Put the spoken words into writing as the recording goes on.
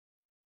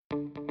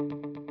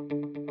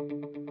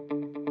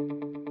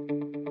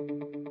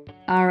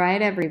All right,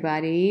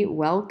 everybody,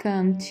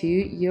 welcome to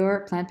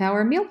your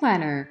PlantPower Meal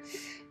Planner.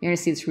 You're gonna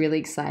see it's really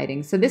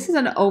exciting. So this is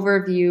an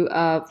overview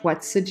of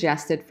what's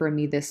suggested for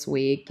me this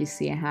week. You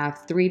see I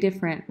have 3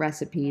 different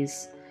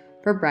recipes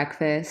for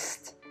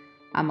breakfast.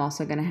 I'm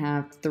also gonna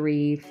have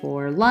 3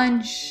 for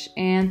lunch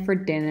and for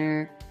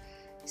dinner,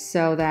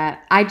 so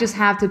that I just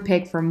have to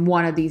pick from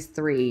one of these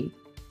 3.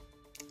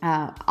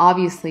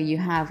 Obviously, you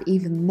have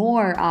even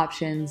more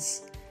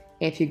options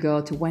if you go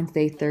to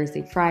Wednesday,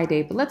 Thursday,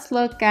 Friday, but let's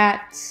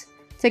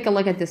take a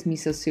look at this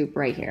miso soup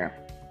right here.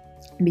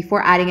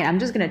 Before adding it, I'm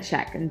just gonna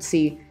check and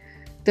see,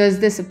 does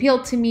this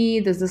appeal to me?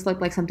 Does this look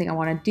like something I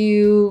wanna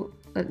do?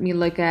 Let me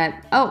look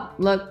at, oh,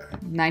 look,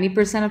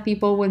 90% of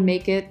people would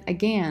make it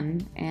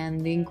again.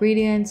 And the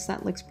ingredients,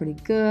 that looks pretty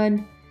good.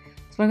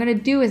 So what I'm gonna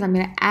do is I'm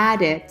gonna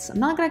add it. I'm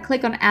not gonna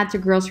click on add to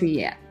grocery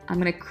yet. I'm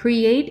gonna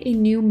create a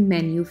new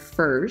menu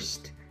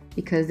first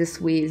because this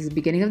week is the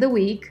beginning of the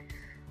week.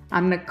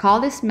 I'm gonna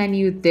call this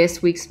menu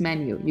this week's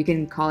menu. You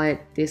can call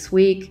it this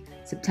week,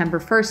 September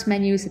 1st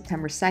menu,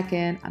 September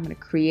 2nd. I'm gonna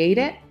create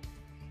it.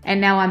 And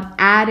now I'm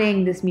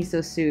adding this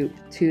miso soup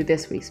to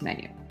this week's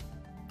menu.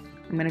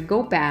 I'm gonna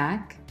go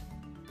back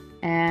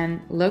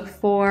and look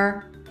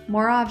for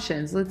more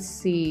options. Let's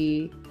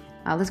see,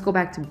 let's go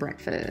back to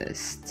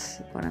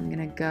breakfast. But I'm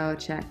gonna go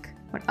check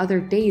what other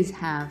days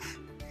have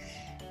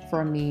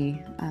for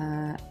me.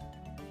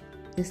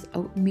 This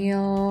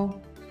oatmeal,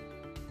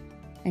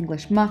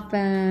 English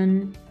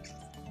muffin.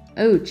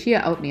 Oh,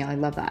 chia oatmeal, I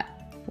love that.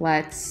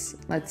 Let's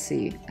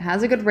see. It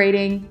has a good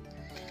rating.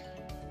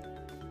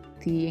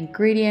 The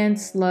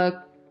ingredients look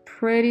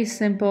pretty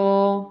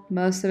simple.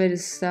 Most of it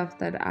is stuff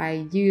that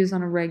I use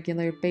on a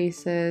regular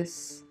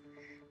basis.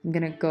 I'm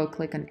gonna go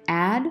click on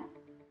add,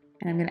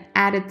 and I'm gonna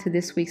add it to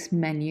this week's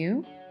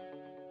menu.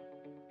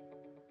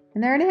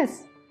 And there it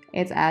is.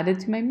 It's added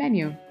to my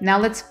menu. Now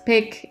let's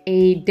pick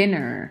a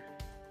dinner.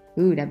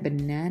 Ooh, that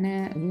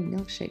banana,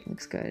 milkshake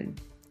looks good.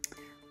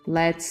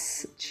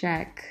 Let's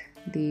check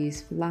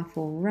these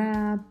falafel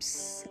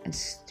wraps, a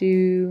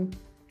stew,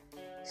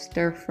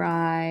 stir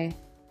fry.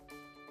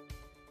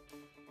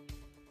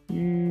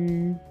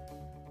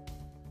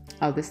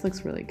 Oh, this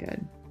looks really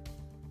good.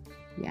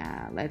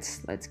 Yeah, let's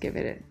give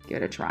it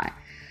a try.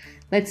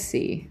 Let's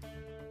see.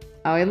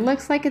 Oh, it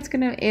looks like it's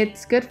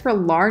good for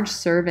large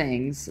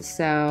servings.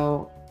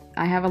 So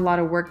I have a lot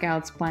of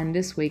workouts planned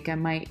this week. I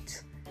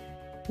might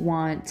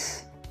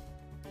want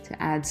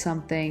to add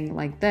something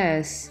like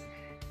this.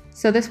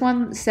 So this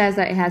one says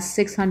that it has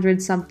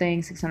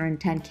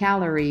 610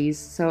 calories.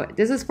 So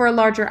this is for a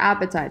larger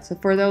appetite. So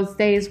for those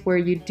days where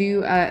you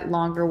do a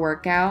longer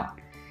workout,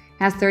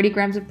 it has 30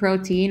 grams of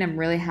protein. I'm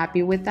really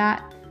happy with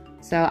that.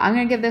 So I'm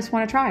gonna give this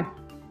one a try.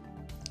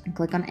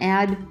 Click on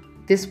add,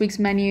 this week's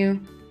menu,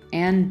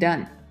 and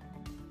done.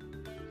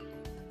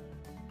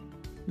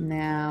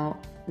 Now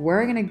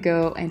we're gonna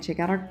go and check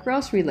out our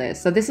grocery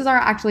list. So this is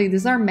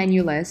our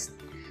menu list,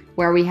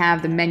 where we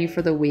have the menu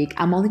for the week.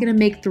 I'm only gonna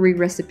make 3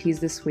 recipes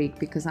this week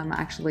because I'm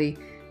actually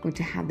going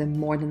to have them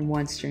more than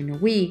once during the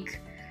week.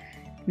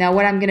 Now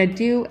what I'm gonna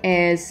do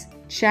is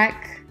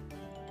check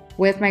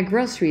with my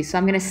groceries. So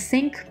I'm gonna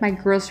sync my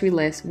grocery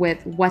list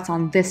with what's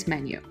on this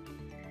menu.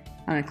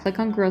 I'm gonna click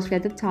on grocery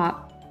at the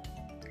top.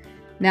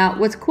 Now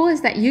what's cool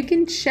is that you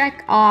can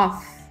check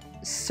off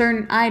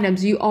certain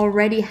items you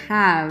already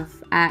have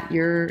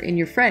in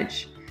your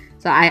fridge.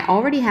 So I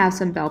already have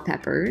some bell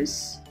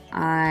peppers.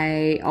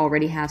 I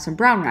already have some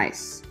brown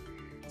rice.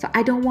 So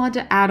I don't want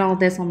to add all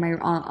this on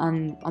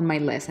my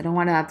list. I don't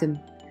want to have to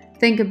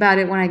think about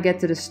it when I get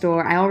to the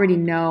store. I already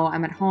know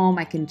I'm at home.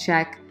 I can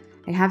check.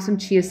 I have some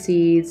chia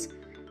seeds.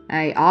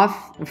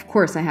 Of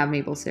course I have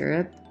maple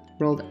syrup,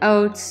 rolled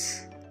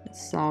oats.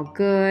 It's all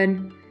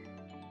good.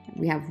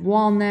 We have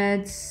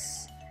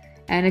walnuts.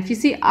 And if you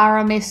see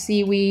arame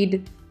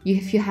seaweed,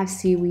 if you have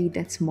seaweed,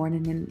 that's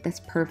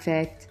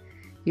perfect.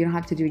 You don't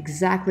have to do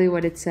exactly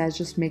what it says.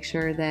 Just make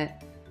sure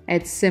that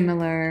it's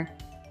similar.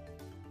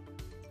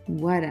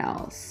 What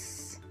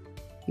else?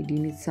 We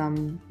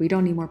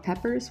don't need more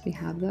peppers. We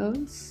have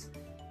those.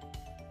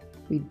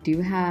 We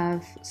do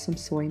have some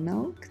soy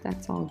milk.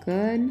 That's all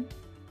good.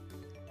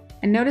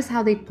 And notice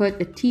how they put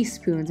the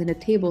teaspoons and the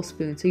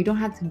tablespoon, so you don't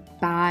have to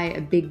buy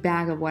a big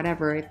bag of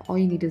whatever if all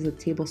you need is a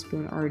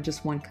tablespoon or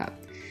just 1 cup.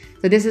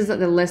 So this is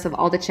the list of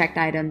all the checked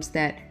items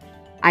that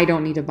I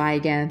don't need to buy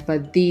again,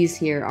 but these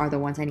here are the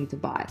ones I need to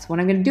buy. So what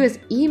I'm gonna do is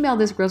email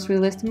this grocery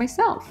list to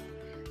myself.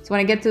 So when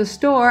I get to the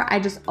store, I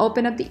just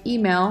open up the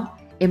email.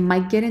 It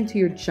might get into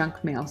your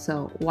junk mail,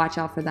 so watch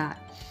out for that.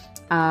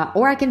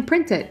 Or I can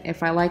print it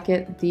if I like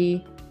it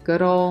the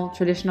good old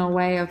traditional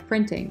way of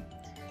printing.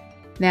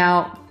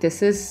 Now,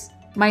 this is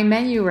my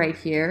menu right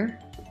here.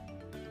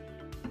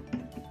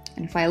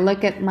 And if I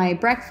look at my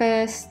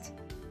breakfast,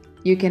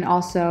 you can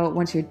also,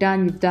 once you're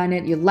done, you've done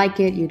it, you like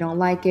it, you don't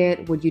like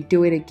it, would you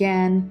do it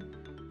again?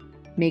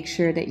 Make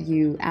sure that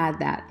you add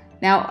that.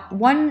 Now,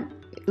 one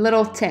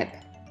little tip.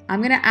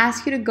 I'm gonna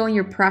ask you to go in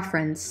your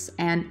preference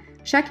and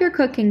check your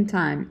cooking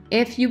time.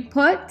 If you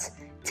put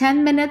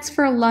 10 minutes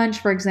for lunch,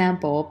 for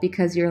example,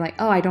 because you're like,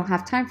 oh, I don't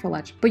have time for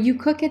lunch, but you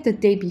cook it the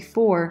day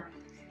before,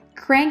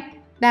 crank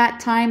that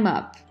time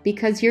up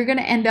because you're going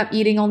to end up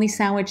eating only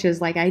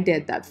sandwiches like I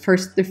did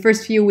the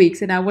first few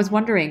weeks. And I was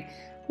wondering,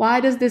 why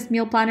does this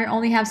meal planner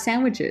only have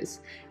sandwiches?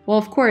 Well,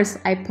 of course,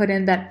 I put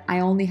in that I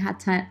only had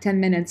 10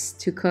 minutes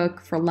to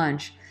cook for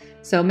lunch.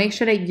 So make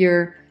sure that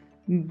you're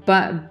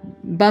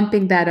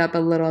bumping that up a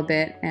little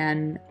bit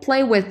and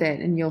play with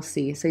it, and you'll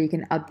see. So you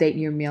can update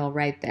your meal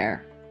right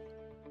there.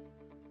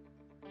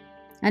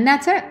 And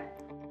that's it.